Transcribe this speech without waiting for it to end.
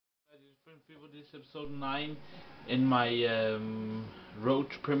friend people, this is episode 9 in my road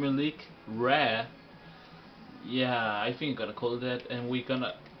to Premier League rare. Yeah, I think I'm gonna call it that, and we're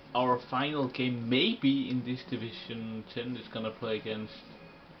gonna our final game maybe in this division 10 is gonna play against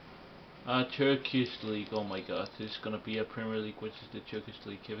Turkish league. Oh my god, this is gonna be a Premier League, which is the Turkish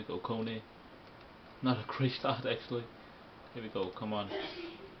league. Here we go, Kone. Not a great start actually. Here we go, come on.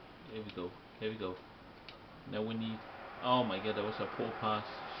 Here we go, here we go. Now we need. Oh my god, that was a poor pass.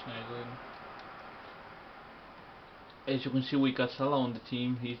 Schneiderlin. As you can see, we got Salah on the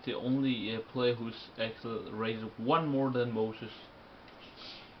team. He's the only player who's actually rated one more than Moses.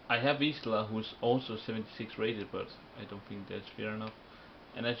 I have Isla, who's also 76 rated, but I don't think that's fair enough.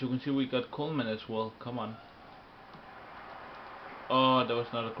 And as you can see, we got Coleman as well. Come on. Oh, that was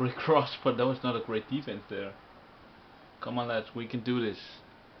not a great cross, but that was not a great defense there. Come on, lads, we can do this.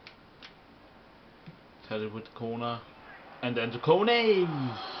 Tell it with the corner. And then to Kone!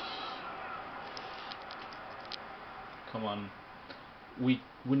 Come on. We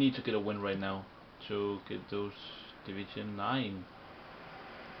need to get a win right now to get those Division 9.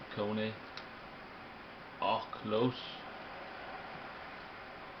 Kone. Oh, close.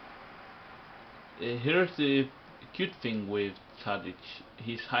 Here's the cute thing with Tadic.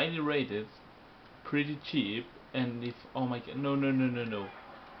 He's highly rated, pretty cheap, and if oh my god, no no no no no,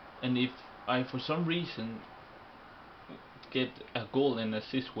 and if I for some reason get a goal and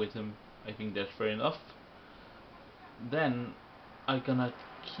assist with him, I think that's fair enough. Then I gonna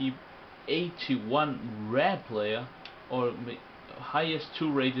keep 81 rare player or highest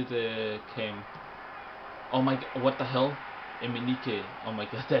 2 rated came. Oh my god, what the hell? Emenike, oh my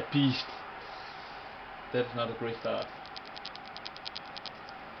god, that beast. That is not a great start.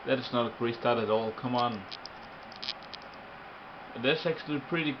 That is not a great start at all, come on. That's actually a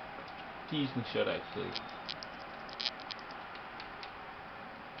pretty decent shot actually.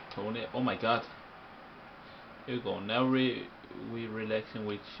 Tony, oh my god. Here we go, now we relaxing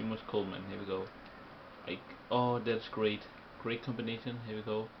with Seamus Coleman, here we go. Oh, that's great. Great combination, here we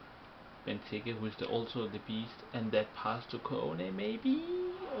go. Benteke, who is also the beast, and that pass to Kone, maybe?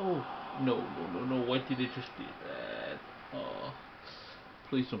 Oh, no, no, no, no, why did it just do that? Oh,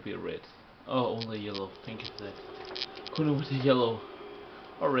 please don't be a red. Oh, only yellow, thank you for that. Kone with the yellow.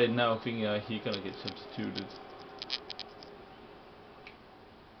 Alright, now I think he gonna get substituted.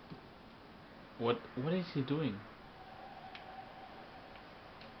 What is he doing?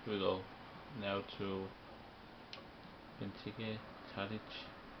 Here we go. Now to Benteke, Tadic.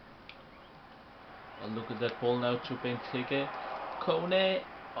 Oh, look at that ball now to Benteke. Kone!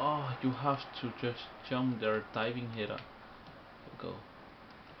 Oh, you have to just jump there, diving header. Here we go.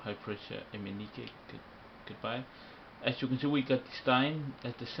 High pressure, Emenike. Goodbye. As you can see, we got Stein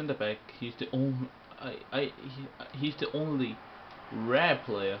at the center back. He's the only. He's the only rare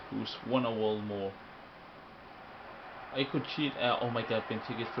player who's one overall more. I could cheat. Oh my god,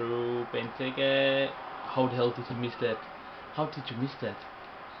 Benteke through. Benteke. How the hell did he miss that? How did you miss that?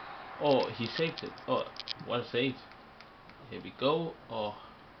 Oh, he saved it. Oh, what a save. Here we go. Oh,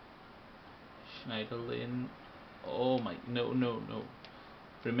 Schneiderlin. Oh my. No, no, no.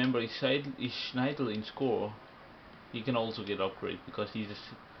 Remember, if Schneiderlin score, he can also get upgrade because he's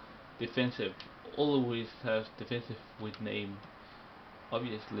a defensive. Always has defensive with name.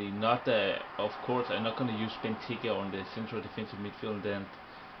 Obviously, not of course, I'm not gonna use Benteke on the central defensive midfield and then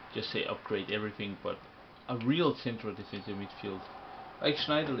just say upgrade everything, but a real central defensive midfield like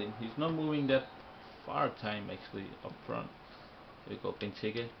Schneiderlin, he's not moving that far time actually up front. Here we go,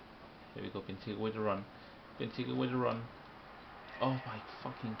 Benteke. Here we go, Benteke with the run. Benteke with the run. Oh my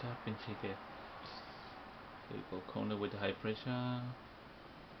fucking god, Benteke. Here we go, Kone with the high pressure.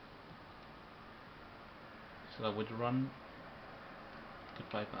 Salah with the run.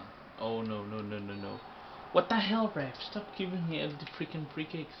 Goodbye, pal. Oh no, no, no, no, no. What the hell, ref? Stop giving me the freaking free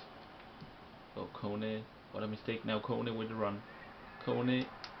kicks. Oh, Kone. What a mistake now. Kone with the run. Kone.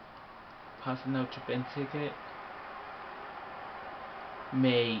 Passing out to Benteke.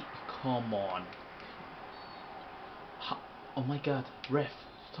 Mate, come on. Oh my god, ref.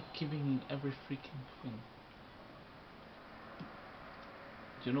 Stop giving me every freaking thing.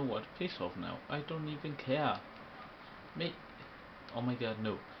 Do you know what? Piss off now. I don't even care. Mate. Oh my god,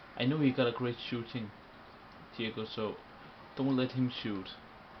 no. I know he got a great shooting, Diego, so don't let him shoot.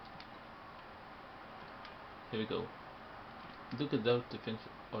 Here we go. Look at that defense.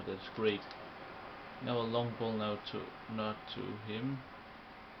 Oh, that's great. Now a long ball now to not to him.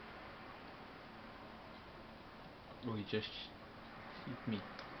 Oh, he just hit me.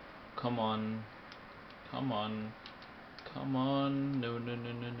 Come on. Come on. Come on. No, no,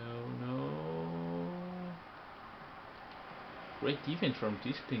 no, no, no, no. Great defense from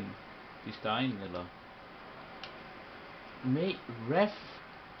this thing. Die Stein, eller? Mate, ref!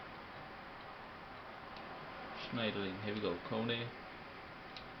 Schneiderlin, here we go. Kone.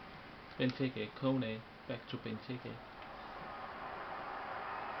 Benteke, Kone. Back to Benteke.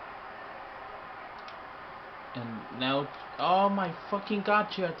 And now, oh my fucking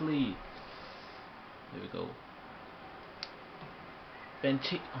god, Chatley! Here we go.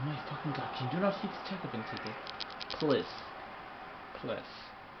 Benteke, oh my fucking god, can you not hit the tackle, Benteke? Please. Please.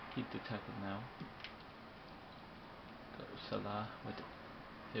 Hit the tackle now. Go Salah with it.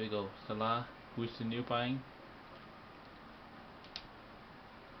 Here we go. Salah, who is the new buying?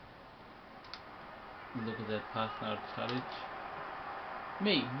 Look at that pass now to Tadic.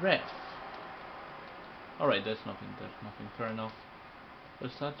 Me, ref! Alright, that's nothing, fair enough.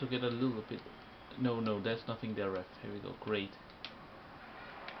 We'll start to get a little bit... No, that's nothing there, ref. Here we go, great.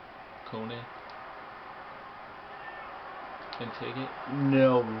 Kone. Then take it.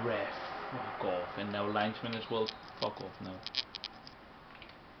 No, ref. Fuck off. And now linesman as well. Fuck off now.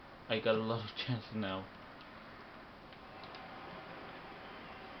 I got a lot of chances now.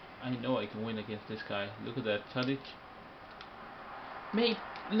 I know I can win against this guy. Look at that, Tadic. Mate,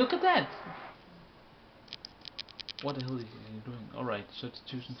 look at that! What the hell is he doing? Alright,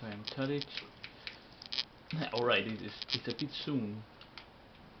 substitution time. Tadic. Alright, it's a bit soon.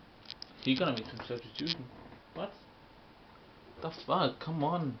 He gonna make some substitution. What? The fuck? Come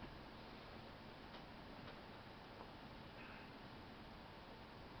on.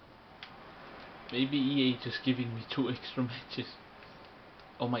 Maybe EA just giving me 2 extra matches.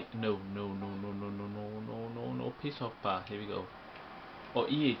 Oh my, no, piss off, pa. Here we go. Or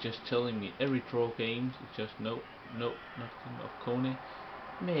EA just telling me every draw games, it's just no, nothing of Kone.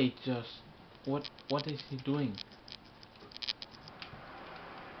 Mate, just, what is he doing?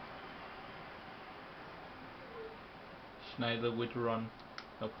 Schneider with the run.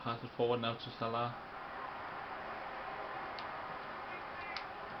 Now pass it forward now to Salah.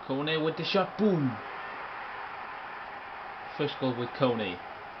 Kone with the shot, boom! First goal with Kone.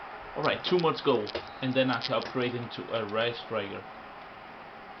 Alright, 2 more goal, and then I can upgrade into a right striker.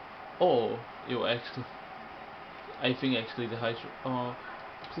 Or, I think actually the high striker. Oh,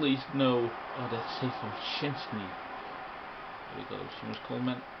 please, no. Oh, that's safe from Chesney. There we go, Seamus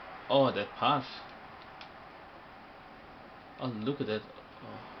Coleman. Oh, that pass. Oh, look at that.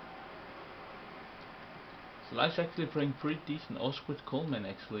 Oh. Salah's actually playing pretty decent, also with Coleman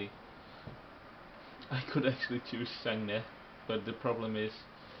actually. I could actually choose Sangne, but the problem is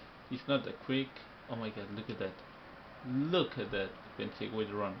he's not that quick. Oh my god, look at that. Look at that. Benteke with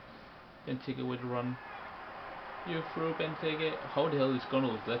the run. Benteke with the run. You through Benteke. How the hell is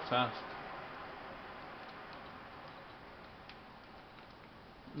Gonal that fast?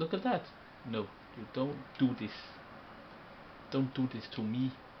 Look at that. No, you don't do this. Don't do this to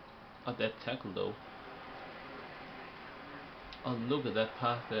me. Oh, that tackle though. Oh, look at that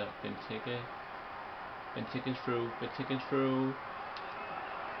pass there. Benteke. Benteke's through. Benteke's through.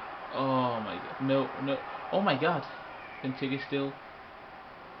 Oh my god. No. Oh my god. Benteke still.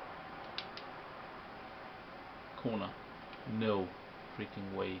 Corner. No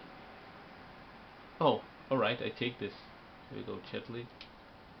freaking way. Oh, alright, I take this. Here we go, Chatley.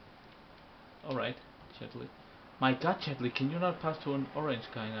 Alright, Chatley. My god, Chatley, can you not pass to an orange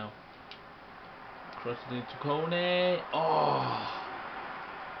guy now? Cross it into Kone. Oh!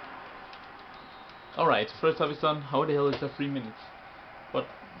 Alright, first half is done. How the hell is that 3 minutes? But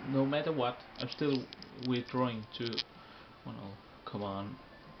no matter what, I'm still withdrawing to 1-0. Come on.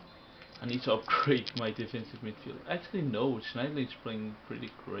 I need to upgrade my defensive midfield. Actually, no, Schneiderlin's playing pretty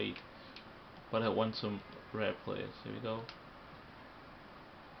great. But I want some rare players. Here we go.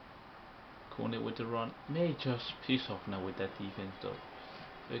 Kone with the run. May just piss off now with that defense though.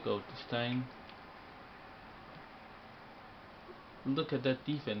 Here we go, this time. Look at that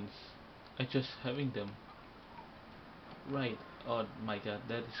defense. I just having them. Right. Oh my god,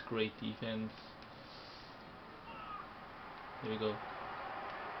 that is great defense. Here we go.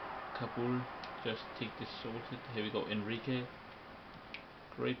 Kabul. Just take this sorted. Here we go, Enrique.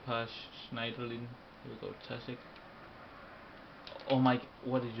 Great pass, Schneiderlin. Here we go, Tasic. Oh my,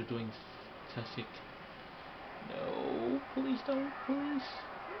 what are you doing, Tasic? No, please don't, please.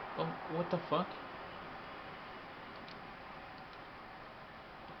 Oh, what the fuck?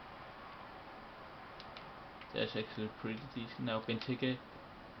 That's actually pretty decent. Now Benteke.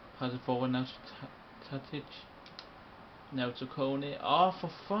 Pass it forward now to Tatic. Now to Kone. Oh, for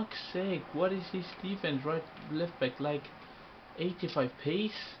fuck's sake. What is his defense? Right, left back, like 85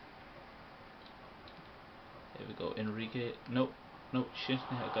 pace? There we go, Enrique. No, Chesney,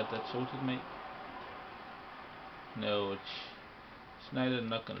 I got that sorted, mate. No, Schneider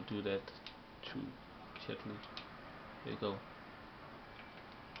not gonna do that too gently. There you go.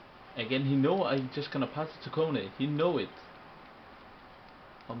 Again, he know I'm just gonna pass it to Kone. He know it.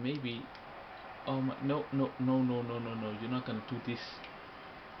 Or maybe. Oh my! No, no, no, no, no, no, no! You're not gonna do this.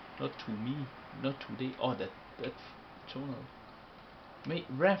 Not to me. Not today. Oh, that's tonal. Mate,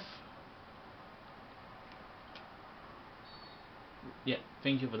 ref. Yeah,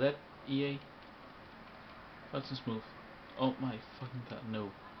 thank you for that, EA. That's a smooth. Oh my fucking god!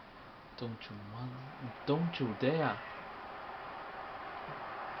 No! Don't you mother! Don't you dare!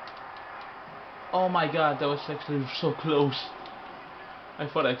 Oh my god! That was actually so close. I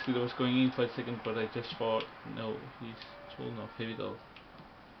thought actually that was going in for a second, but I just thought, no, he's tall enough. Here we go.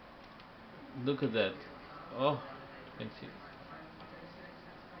 Look at that. Oh, fancy.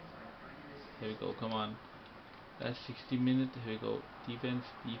 Here we go. Come on. That's 60 minutes. Here we go. Defense,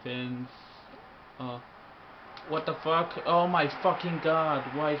 defense. Oh, what the fuck? Oh my fucking god.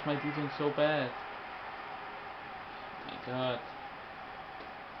 Why is my defense so bad? My god.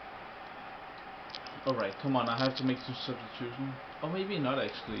 Alright, come on. I have to make some substitution. Or maybe not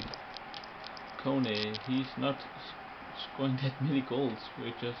actually. Kone, he's not scoring that many goals.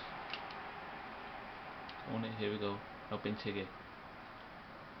 We're just... Kone, here we go. Now Benteke.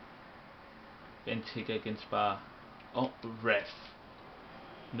 Benteke against Bar. Oh, ref.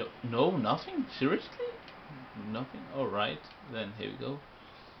 No, no, nothing? Seriously? Nothing? Alright, then here we go.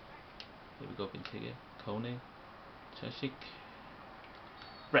 Here we go, Benteke. Kone. Tashik.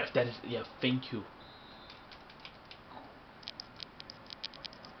 Ref, that is... Yeah, thank you.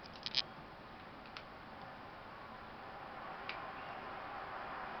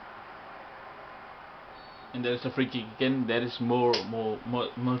 And there's a free kick again. That is more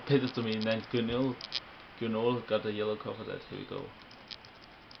better to me than Gunil. Gunil got a yellow card for that. Here we go.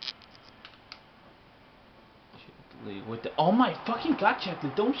 With the, oh my fucking god,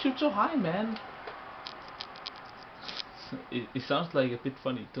 Chatley, don't shoot so high, man. It sounds like a bit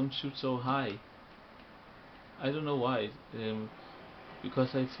funny. Don't shoot so high. I don't know why. Because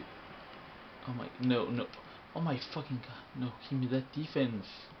I feel, oh my, no, no. Oh my fucking god, no, give me that defense.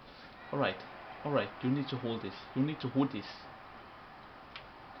 Alright, alright, you need to hold this. You need to hold this.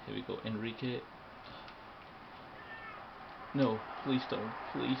 Here we go, Enrique. No, please don't.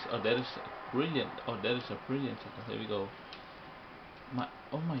 Please. Oh, that is brilliant. Oh, that is a brilliant tackle. Here we go.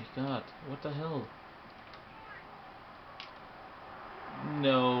 Oh my god. What the hell?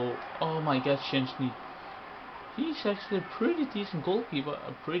 No. Oh my god, Szczęsny. He's actually a pretty decent goalkeeper.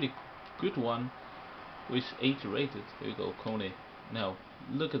 A pretty good one. With 80 rated. Here we go, Kone. Now,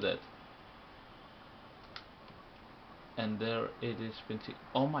 look at that. And there it is.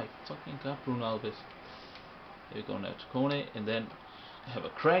 Oh my fucking god, Bruno Alves. Here we go now to Kone. And then have a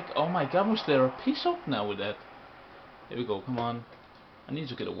crack. Oh my god, was there a piece up now with that? Here we go, come on. I need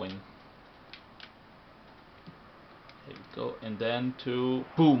to get a win. Here we go, and then to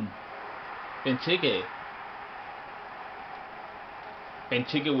boom, Benteke.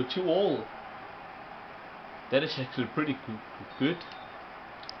 Benteke with 2-all. That is actually pretty good.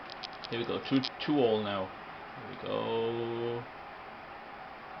 Here we go, 2-all now. Here we go.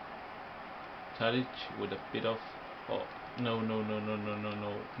 Tadic with a bit of, oh no,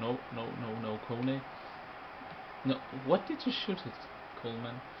 Kone. No, what did you shoot it,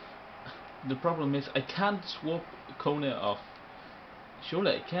 Coleman? The problem is I can't swap Kone off.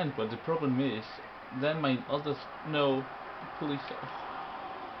 Surely I can, but the problem is then my others. No, please. Oh,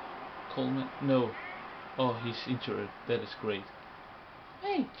 Coleman. No. Oh, he's injured. That is great.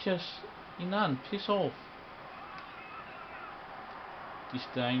 Hey, just Inan, piss off. This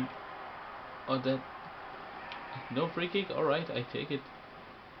time. Oh, that. No free kick. All right, I take it.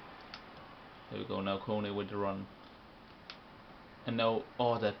 There we go. Now Kone with the run. And now,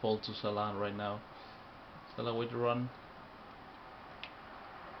 oh, that ball to Salah right now. Salah with the run.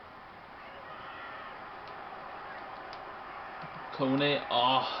 Kone,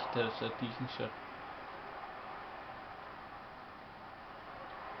 oh, that's a decent shot.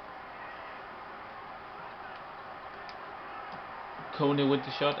 Kone with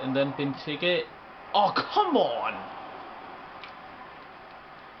the shot, and then Benteke. Oh, come on!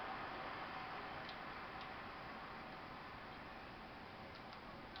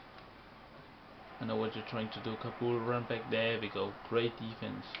 I know what you're trying to do, Kabul. Run back. There we go. Great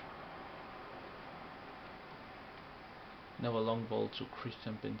defense. Now a long ball to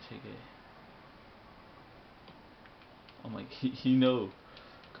Christian Benteke. Oh my, he know.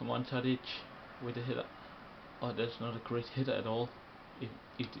 Come on, Tadic with the header. Oh, that's not a great hitter at all.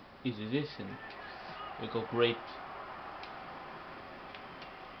 If it isn't, we go great.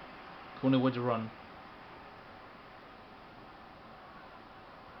 Kone with the run.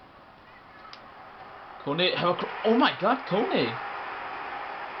 Kone, have a oh my god, Kone!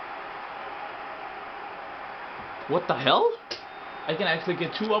 What the hell? I can actually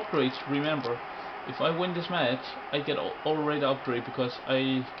get 2 upgrades, remember. If I win this match, I get already upgrade because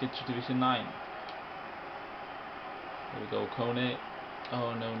I get to Division 9. Here we go, Kone.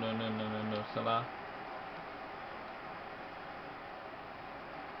 Oh no, Salah.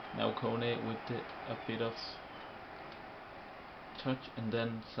 Now Kone with a bit of touch, and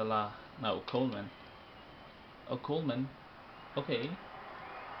then Salah. Now Coleman. Oh, Coleman. Okay.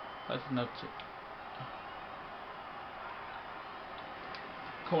 That's not.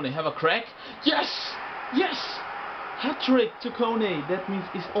 Kone, have a crack. Yes! Yes! Hat-trick to Kone. That means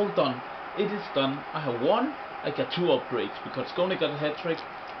it's all done. It is done. I have 1. I got 2 upgrades because Kone got a hat-trick,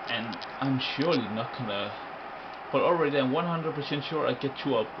 and I'm surely not gonna. But already I'm 100% sure I get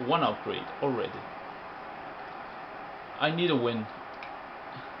 1 upgrade already. I need a win.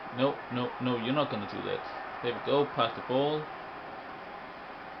 No, you're not gonna do that. There we go, pass the ball.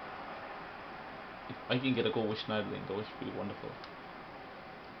 If I can get a goal with Schneiderlin, that would be wonderful.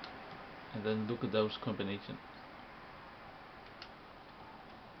 And then look at those combinations.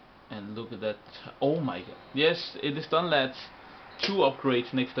 And look at that. Oh my god. Yes, it is done, lads. 2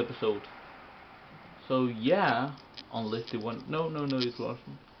 upgrades next episode. So yeah, unless they want. No, it's lost.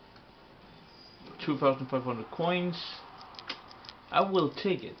 2,500 coins. I will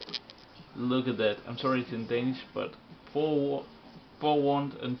take it. Look at that. I'm sorry it's in Danish, but 4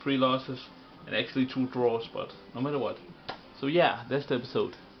 won and 3 losses, and actually 2 draws, but no matter what. So yeah, that's the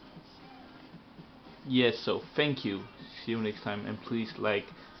episode. Yes, so thank you. See you next time, and please like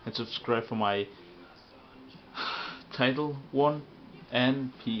and subscribe for my title one,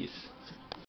 and peace.